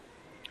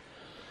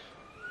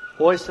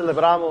Hoy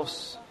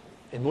celebramos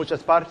en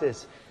muchas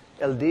partes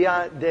el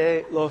Día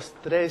de los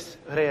Tres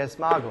Reyes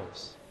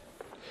Magos.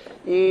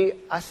 Y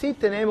así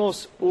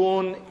tenemos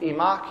una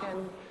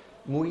imagen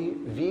muy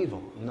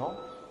vivo, ¿no?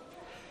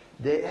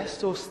 De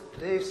estos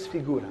tres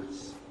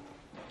figuras,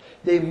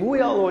 de muy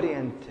al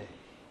oriente,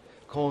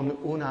 con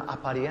una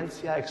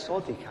apariencia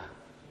exótica,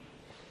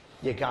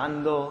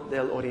 llegando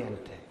del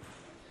oriente,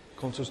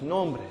 con sus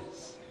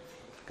nombres,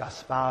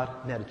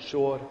 Gaspar,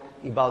 Melchor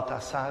y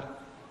Baltasar,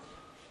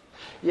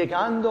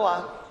 llegando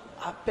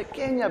a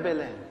pequeña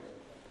Belén,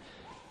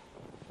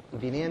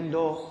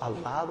 viniendo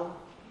al lado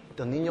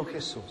del niño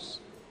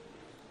Jesús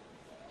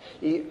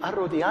y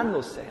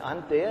arrodillándose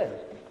ante Él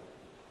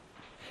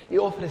y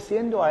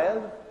ofreciendo a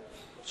Él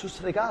sus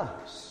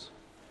regalos,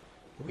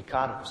 muy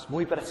caros,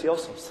 muy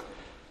preciosos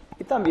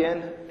y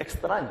también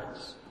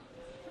extraños,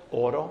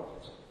 oro,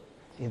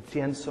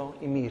 incienso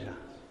y mirra.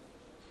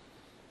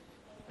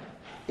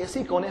 Y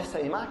así con esta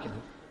imagen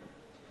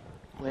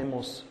lo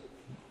hemos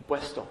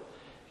puesto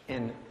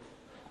en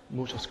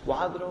muchos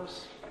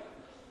cuadros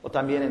o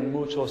también en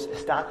muchas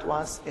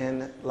estatuas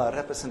en la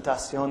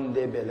representación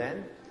de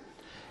Belén.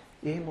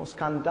 Y hemos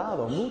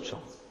cantado mucho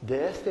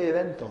de este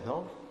evento,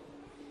 ¿no?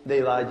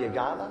 De la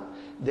llegada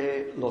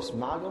de los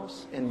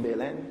magos en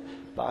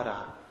Belén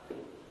para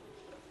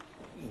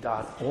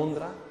dar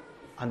honra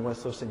a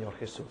nuestro Señor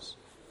Jesús.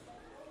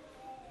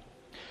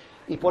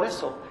 Y por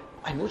eso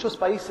hay muchos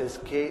países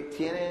que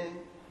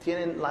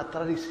tienen la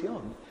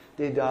tradición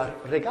de dar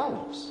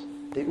regalos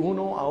de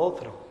uno a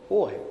otro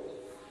hoy,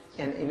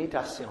 en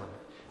imitación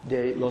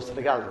de los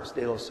regalos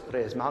de los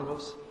Reyes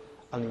Magos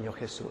al niño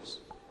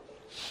Jesús.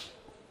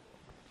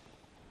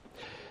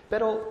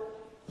 Pero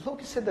lo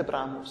que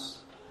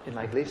celebramos en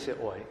la iglesia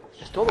hoy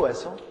es todo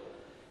eso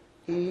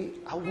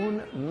y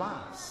aún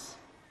más.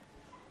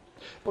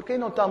 ¿Por qué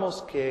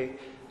notamos que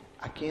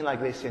aquí en la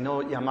iglesia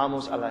no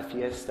llamamos a la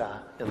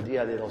fiesta el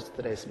Día de los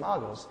Tres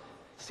Magos,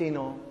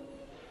 sino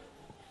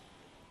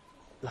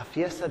la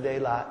fiesta de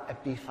la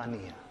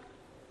Epifanía?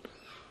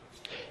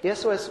 Y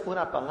eso es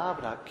una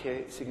palabra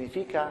que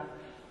significa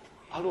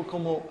algo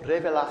como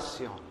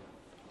revelación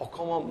o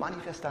como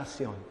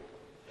manifestación,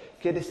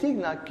 que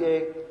designa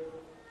que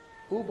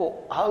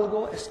hubo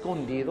algo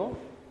escondido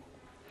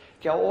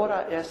que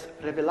ahora es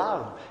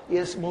revelado y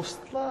es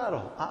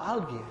mostrado a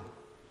alguien.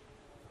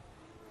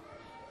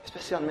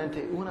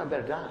 Especialmente una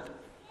verdad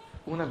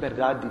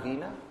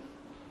divina,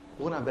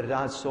 una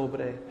verdad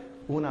sobre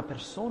una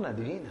persona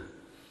divina,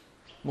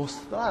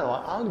 mostrado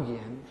a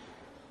alguien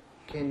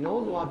que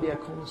no lo había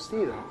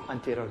conocido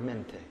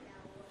anteriormente.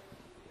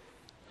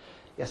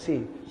 Y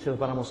así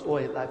celebramos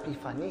hoy la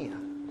Epifanía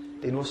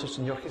de nuestro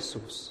Señor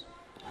Jesús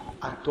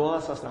a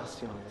todas las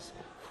naciones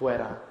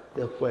fuera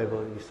del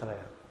pueblo de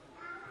Israel.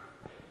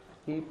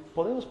 ¿Y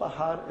podemos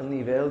bajar el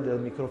nivel del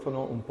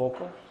micrófono un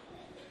poco?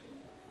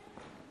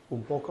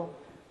 ¿Un poco?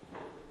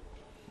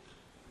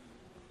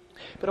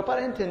 Pero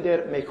para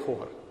entender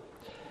mejor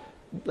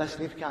la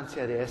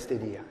significancia de este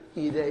día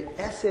y de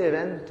ese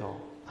evento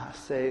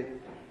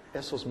hace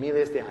esos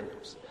miles de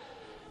años,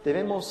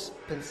 debemos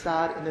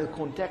pensar en el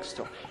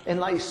contexto, en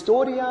la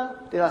historia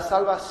de la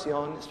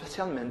salvación,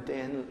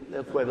 especialmente en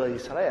el pueblo de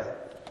Israel.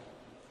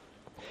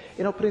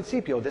 En el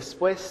principio,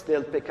 después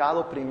del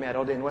pecado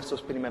primero de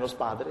nuestros primeros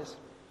padres,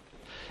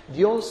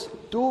 Dios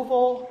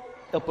tuvo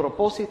el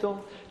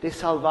propósito de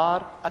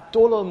salvar a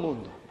todo el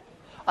mundo,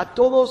 a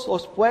todos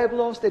los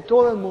pueblos de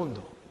todo el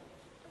mundo.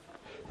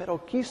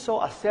 Pero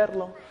quiso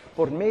hacerlo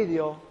por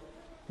medio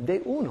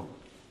de uno.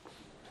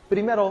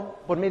 Primero,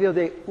 por medio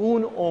de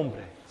un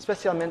hombre,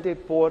 especialmente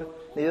por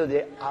medio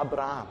de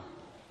Abraham.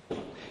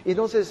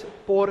 Entonces,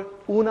 por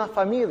una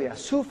familia,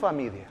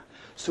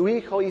 su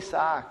hijo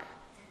Isaac,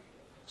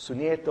 su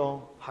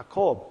nieto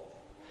Jacob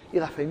y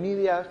la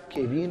familia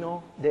que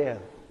vino de él.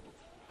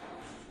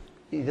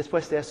 Y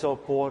después de eso,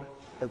 por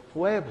el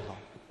pueblo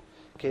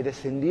que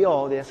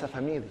descendió de esa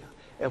familia,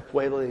 el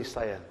pueblo de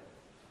Israel.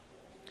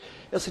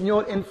 El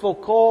Señor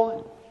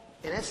enfocó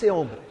en ese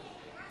hombre,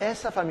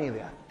 esa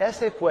familia,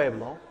 ese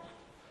pueblo,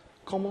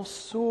 como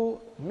su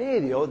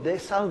medio de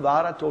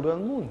salvar a todo el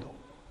mundo.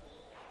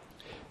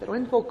 Pero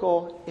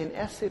enfocó en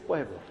ese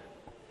pueblo,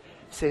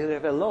 se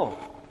reveló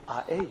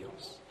a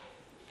ellos,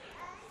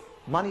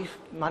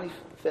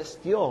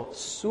 manifestó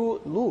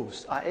su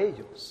luz a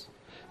ellos,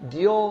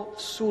 dio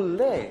su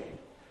ley,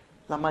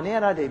 la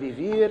manera de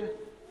vivir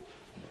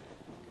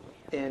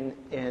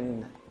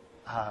en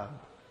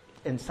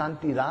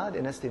santidad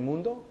en este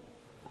mundo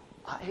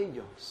a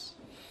ellos.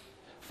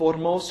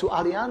 Formó su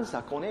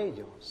alianza con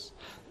ellos,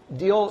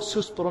 dio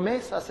sus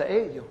promesas a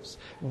ellos,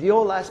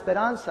 dio la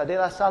esperanza de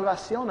la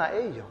salvación a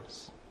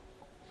ellos.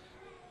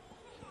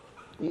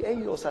 Y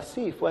ellos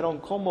así fueron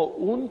como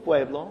un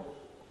pueblo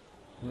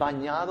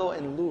bañado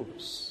en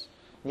luz,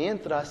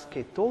 mientras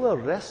que todo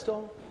el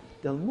resto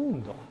del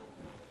mundo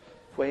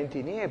fue en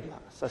tinieblas,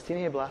 las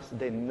tinieblas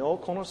de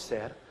no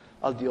conocer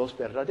al Dios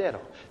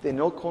verdadero, de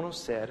no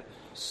conocer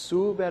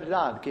su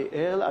verdad que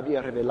Él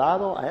había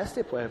revelado a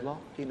este pueblo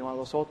y no a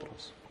los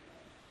otros.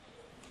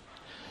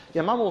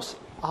 Llamamos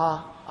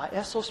a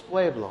esos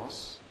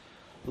pueblos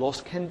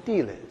los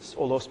gentiles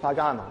o los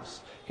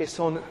paganos, que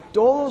son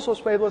todos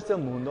los pueblos del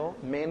mundo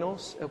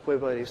menos el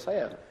pueblo de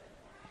Israel.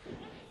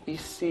 Y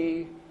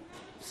si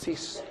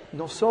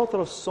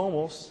nosotros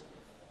somos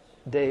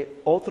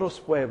de otros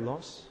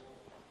pueblos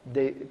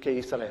que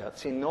Israel,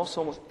 si no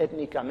somos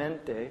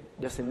étnicamente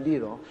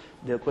descendidos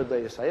del pueblo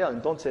de Israel,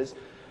 entonces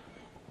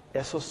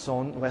esos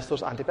son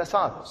nuestros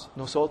antepasados.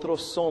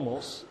 Nosotros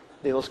somos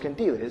de los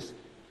gentiles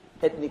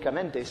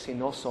étnicamente si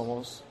no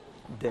somos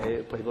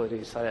del pueblo de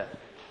Israel.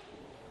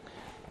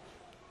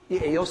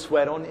 Y ellos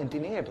fueron en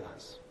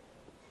tinieblas.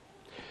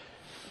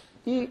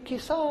 Y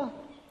quizá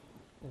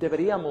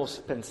deberíamos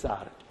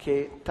pensar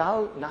que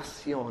tal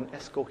nación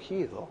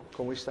escogido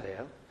como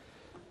Israel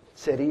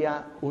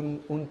sería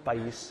un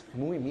país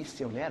muy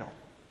misionero,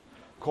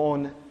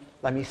 con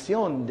la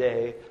misión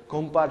de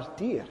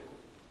compartir,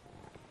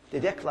 de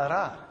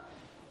declarar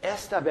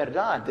esta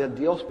verdad del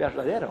Dios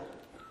verdadero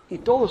y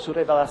toda su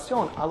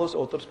revelación a los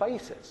otros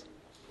países.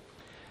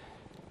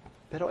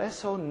 Pero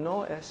eso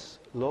no es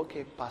lo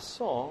que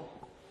pasó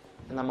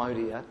en la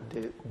mayoría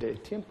del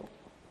tiempo.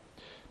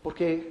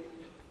 Porque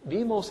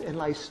vimos en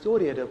la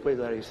historia del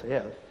pueblo de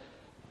Israel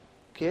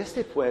que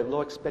este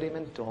pueblo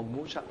experimentó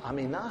mucha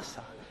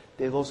amenaza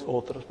de los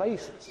otros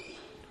países.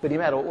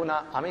 Primero,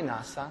 una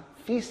amenaza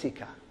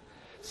física.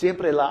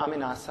 Siempre la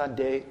amenaza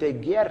de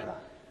guerra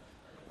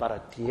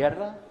para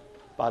tierra,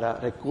 para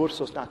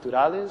recursos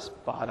naturales,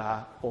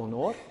 para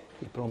honor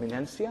y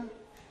prominencia.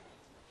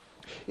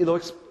 Y lo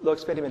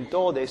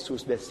experimentó de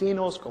sus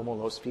vecinos como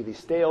los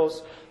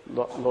filisteos,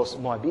 los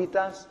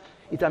moabitas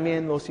y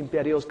también los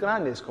imperios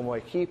grandes como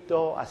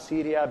Egipto,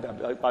 Asiria,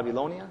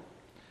 Babilonia.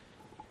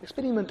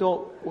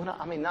 Experimentó una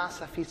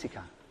amenaza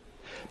física,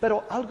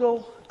 pero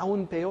algo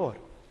aún peor,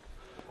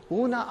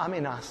 una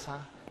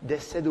amenaza de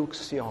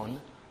seducción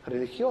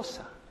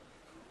religiosa.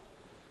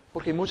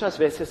 Porque muchas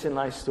veces en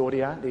la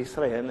historia de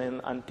Israel, en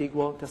el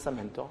Antiguo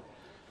Testamento,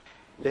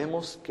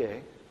 vemos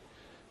que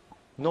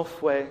no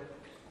fue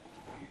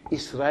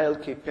Israel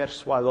que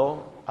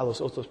persuadió a los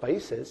otros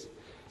países,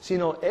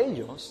 sino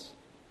ellos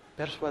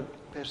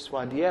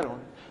persuadieron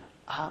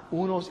a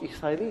unos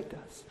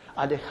israelitas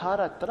a dejar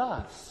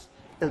atrás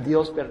el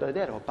Dios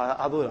verdadero para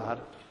adorar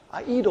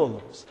a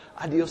ídolos,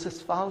 a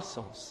dioses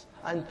falsos,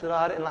 a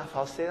entrar en la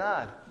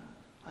falsedad,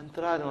 a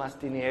entrar en las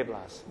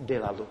tinieblas de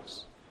la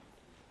luz.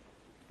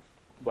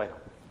 Bueno,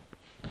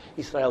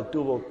 Israel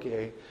tuvo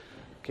que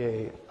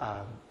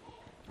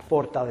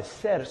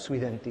fortalecer su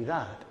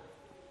identidad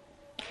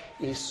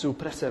y su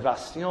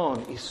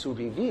preservación y su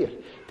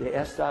vivir de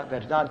esta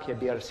verdad que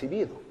había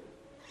recibido.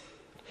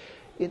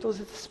 Y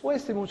entonces,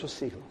 después de muchos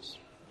siglos,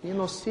 y en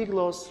los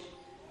siglos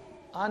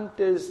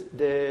antes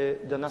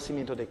del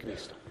nacimiento de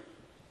Cristo,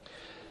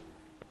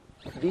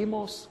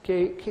 vimos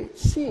que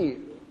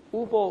sí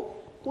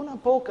hubo una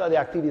poca de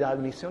actividad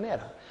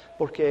misionera,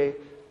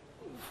 porque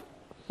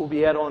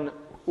hubieron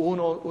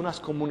unas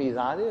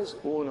comunidades,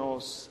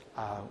 unas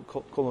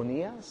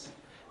colonias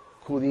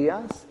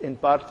judías en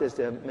partes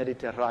del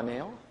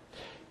Mediterráneo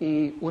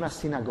y unas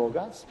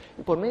sinagogas.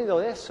 Y por medio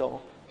de eso,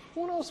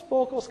 unos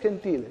pocos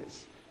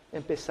gentiles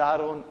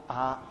empezaron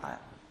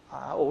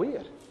a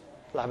oír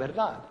la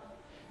verdad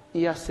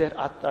y a ser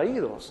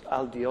atraídos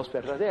al Dios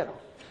verdadero.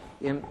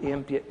 Y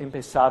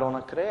empezaron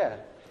a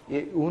creer.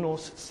 Y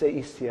unos se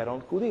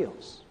hicieron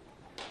judíos.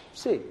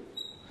 Sí,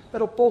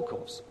 pero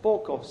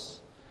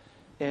pocos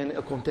en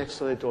el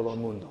contexto de todo el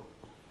mundo.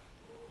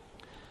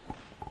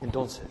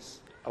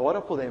 Entonces,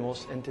 ahora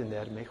podemos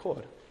entender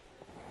mejor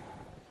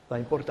la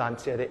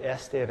importancia de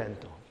este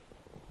evento.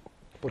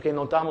 Porque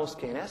notamos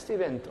que en este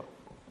evento,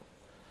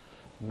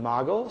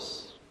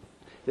 magos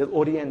del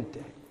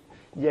Oriente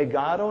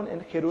llegaron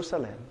en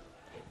Jerusalén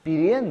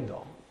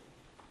pidiendo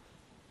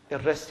el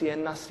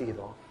recién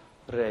nacido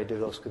rey de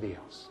los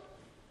judíos.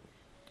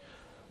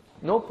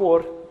 No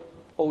por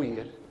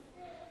oír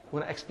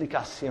una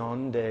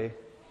explicación de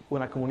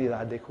una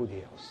comunidad de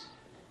judíos,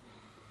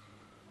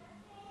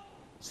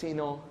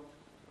 sino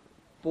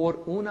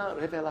por una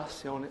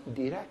revelación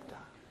directa.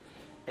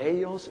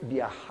 Ellos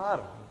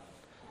viajaron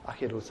a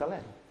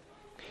Jerusalén.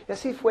 Y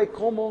así fue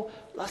como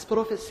las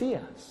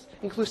profecías,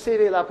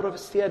 inclusive la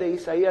profecía de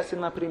Isaías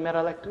en la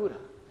primera lectura,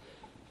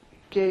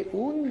 que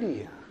un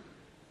día,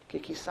 que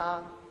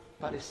quizá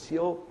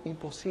pareció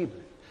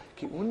imposible,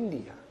 que un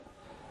día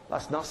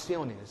las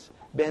naciones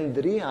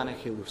vendrían a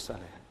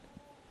Jerusalén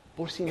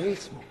por sí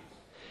mismos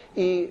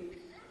y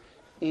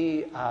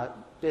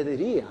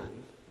pedirían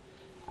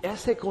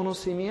ese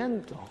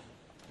conocimiento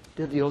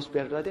del Dios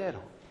verdadero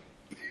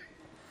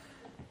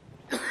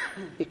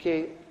y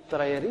que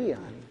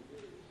traerían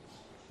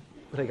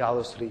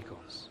regalos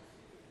ricos.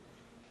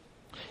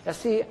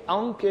 Así,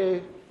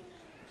 aunque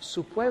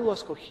su pueblo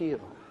escogido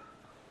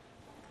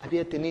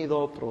había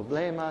tenido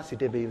problemas y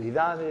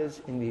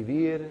debilidades en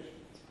vivir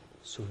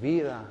su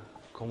vida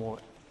como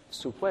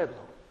su pueblo,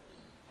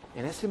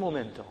 en ese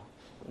momento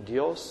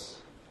Dios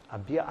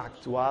había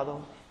actuado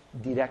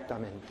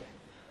directamente.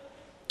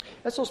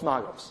 Esos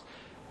magos,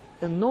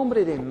 el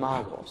nombre de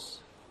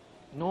magos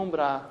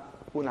nombra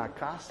una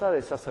casa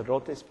de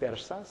sacerdotes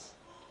persas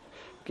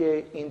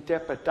que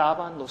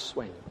interpretaban los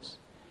sueños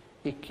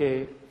y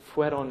que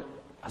fueron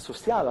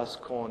asociadas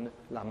con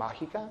la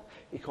mágica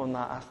y con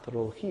la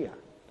astrología.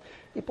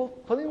 Y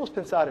podemos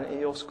pensar en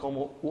ellos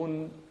como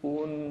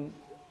un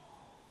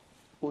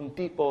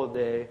tipo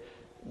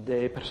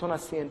de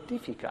personas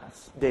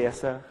científicas de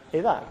esa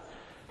edad,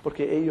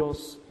 porque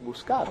ellos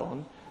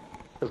buscaron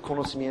el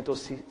conocimiento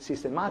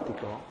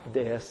sistemático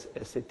de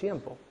ese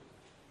tiempo.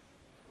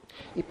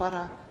 Y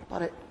para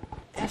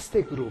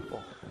este grupo,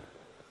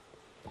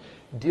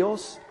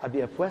 Dios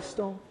había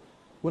puesto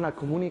una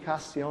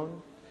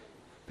comunicación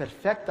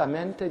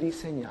perfectamente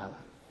diseñada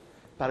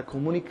para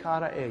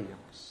comunicar a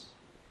ellos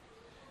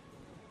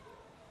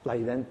la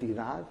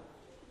identidad,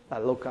 la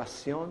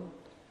locación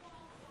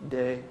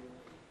de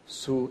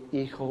su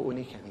Hijo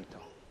unigénito.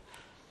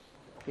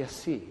 Y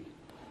así,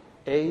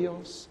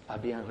 ellos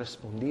habían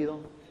respondido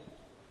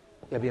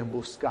y habían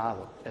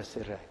buscado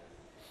ese Rey.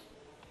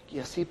 Y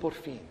así por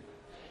fin,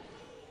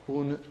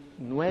 una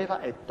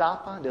nueva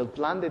etapa del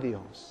plan de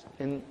Dios,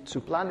 en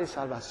su plan de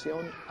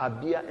salvación,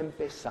 había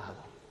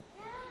empezado.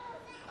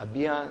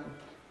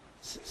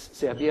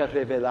 Se había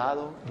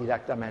revelado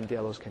directamente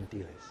a los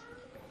gentiles.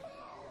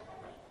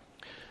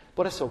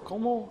 Por eso,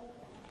 ¿cómo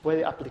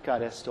puede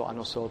aplicar esto a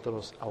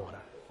nosotros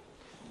ahora?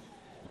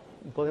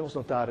 Podemos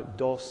notar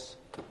dos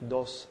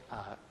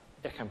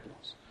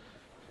ejemplos.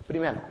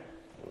 Primero,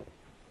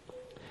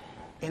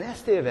 en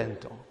este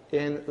evento,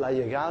 en la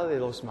llegada de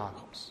los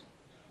magos,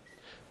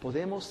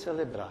 podemos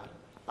celebrar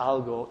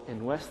algo en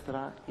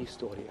nuestra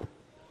historia.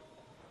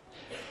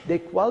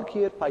 De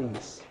cualquier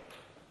país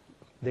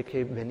de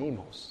que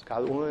venimos,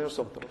 cada uno de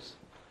nosotros,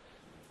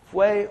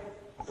 fue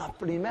la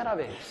primera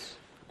vez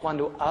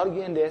cuando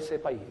alguien de ese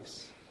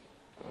país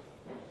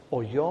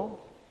oyó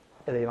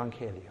el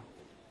Evangelio,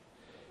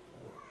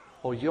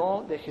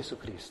 oyó de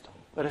Jesucristo,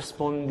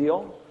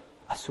 respondió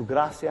a su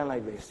gracia en la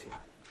iglesia.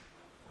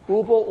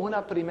 Hubo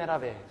una primera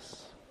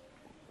vez.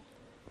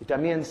 Y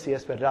también, si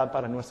es verdad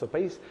para nuestro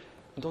país,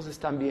 entonces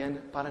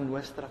también para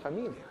nuestra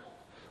familia.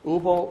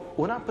 Hubo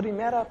una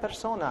primera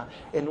persona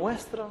en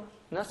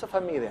nuestra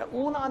familia,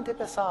 un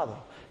antepasado,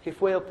 que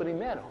fue el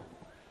primero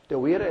de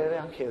oír el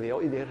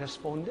Evangelio y de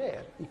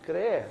responder y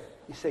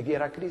creer y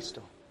seguir a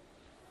Cristo.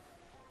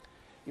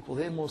 Y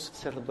podemos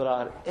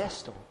celebrar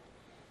esto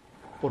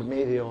por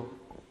medio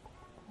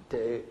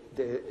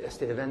de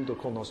este evento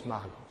con los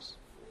magos.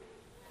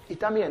 Y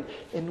también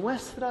en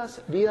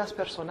nuestras vidas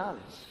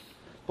personales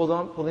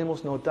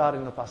podemos notar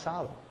en el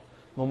pasado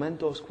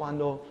momentos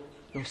cuando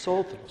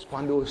nosotros,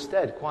 cuando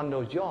usted,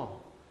 cuando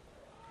yo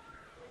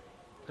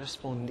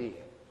respondí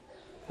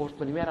por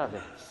primera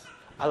vez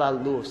a la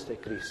luz de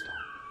Cristo.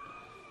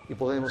 Y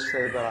podemos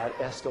celebrar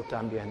esto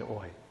también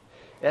hoy.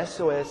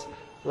 Eso es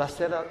la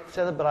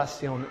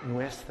celebración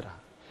nuestra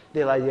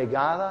de la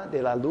llegada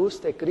de la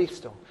luz de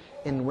Cristo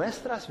en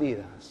nuestras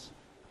vidas,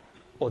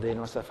 o de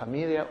nuestra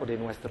familia, o de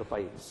nuestro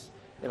país,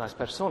 en las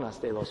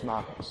personas de los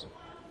magos.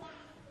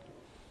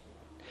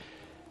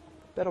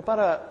 Pero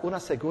para una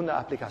segunda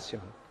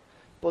aplicación,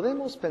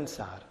 podemos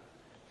pensar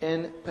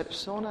en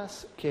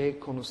personas que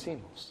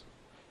conocimos,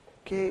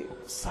 que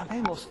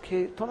sabemos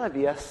que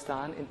todavía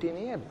están en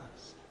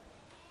tinieblas.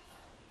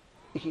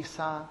 Y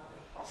quizá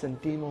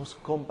sentimos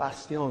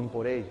compasión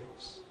por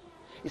ellos.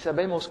 Y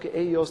sabemos que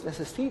ellos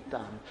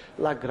necesitan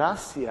la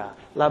gracia,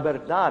 la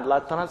verdad,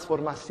 la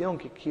transformación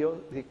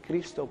que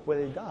Cristo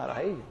puede dar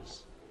a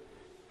ellos.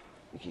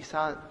 Y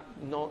quizá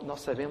no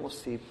sabemos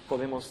si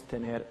podemos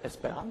tener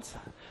esperanza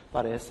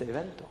para ese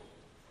evento.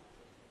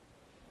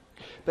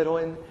 Pero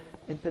en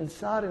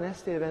pensar en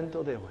este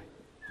evento de hoy,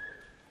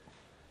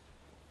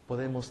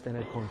 podemos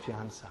tener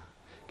confianza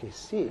que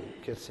sí,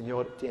 que el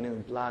Señor tiene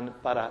un plan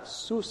para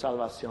su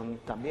salvación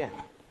también.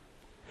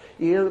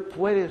 Y Él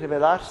puede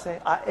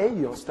revelarse a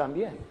ellos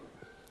también,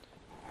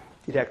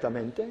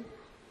 directamente,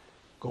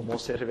 como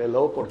se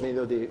reveló por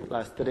medio de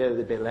la estrella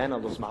de Belén a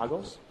los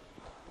magos,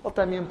 o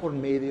también por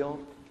medio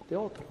de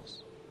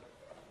otros.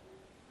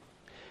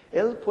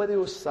 Él puede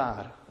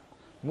usar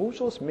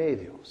muchos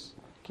medios,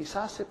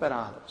 quizás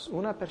separados.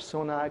 Una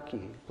persona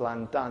aquí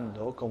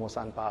plantando como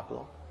San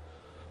Pablo,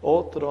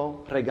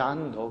 otro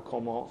regando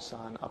como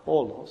San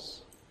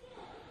Apolos,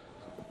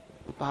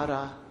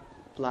 para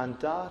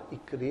plantar y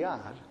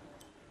criar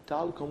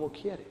tal como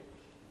quiere.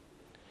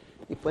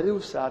 Y puede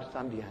usar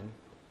también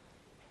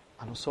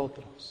a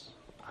nosotros,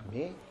 a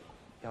mí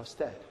y a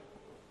usted.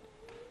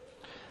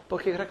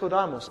 Porque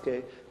recordamos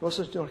que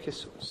nuestro Señor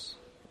Jesús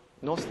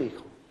nos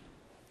dijo,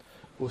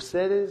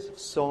 ustedes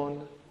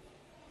son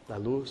la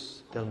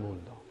luz del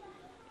mundo.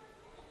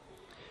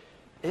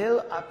 Él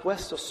ha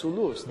puesto su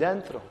luz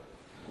dentro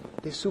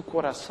de su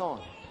corazón,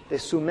 de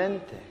su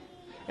mente,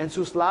 en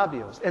sus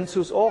labios, en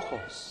sus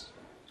ojos,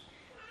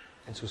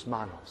 en sus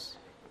manos.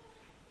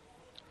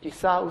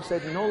 Quizá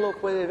usted no lo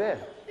puede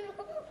ver,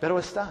 pero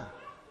está.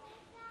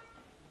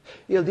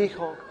 Y Él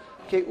dijo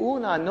que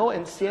una no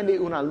enciende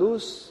una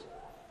luz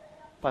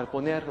para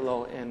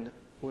ponerlo en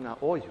una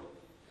olla,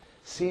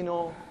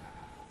 sino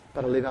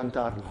para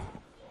levantarlo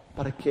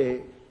para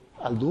que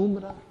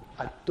alumbra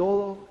a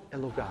todo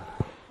el hogar.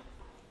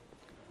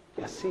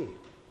 Y así,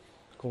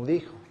 como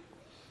dijo,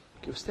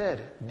 que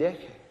usted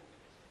deje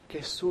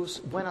que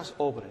sus buenas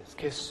obras,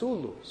 que su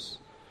luz,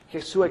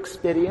 que su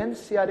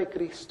experiencia de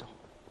Cristo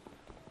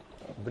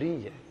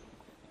brille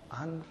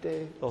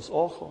ante los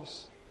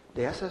ojos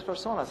de esas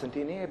personas en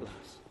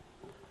tinieblas,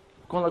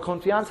 con la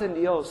confianza en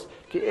Dios,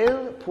 que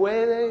Él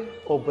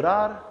puede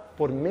obrar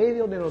por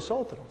medio de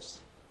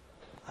nosotros,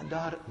 a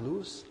dar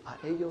luz a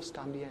ellos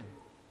también.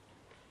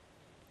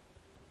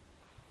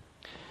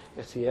 Y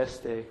así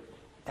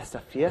esta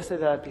fiesta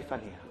de la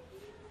Epifanía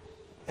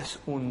es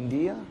un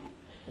día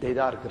de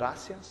dar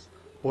gracias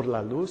por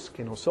la luz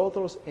que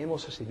nosotros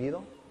hemos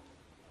recibido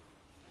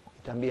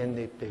y también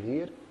de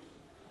pedir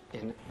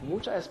en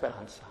mucha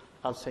esperanza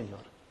al Señor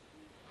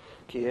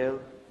que Él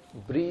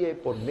brille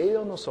por medio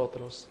de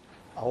nosotros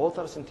a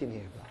otras en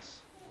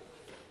tinieblas,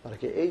 para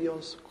que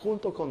ellos,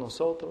 junto con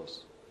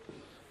nosotros,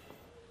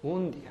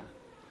 un día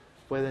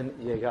pueden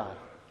llegar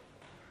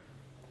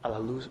a la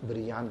luz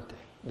brillante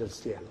del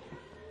cielo.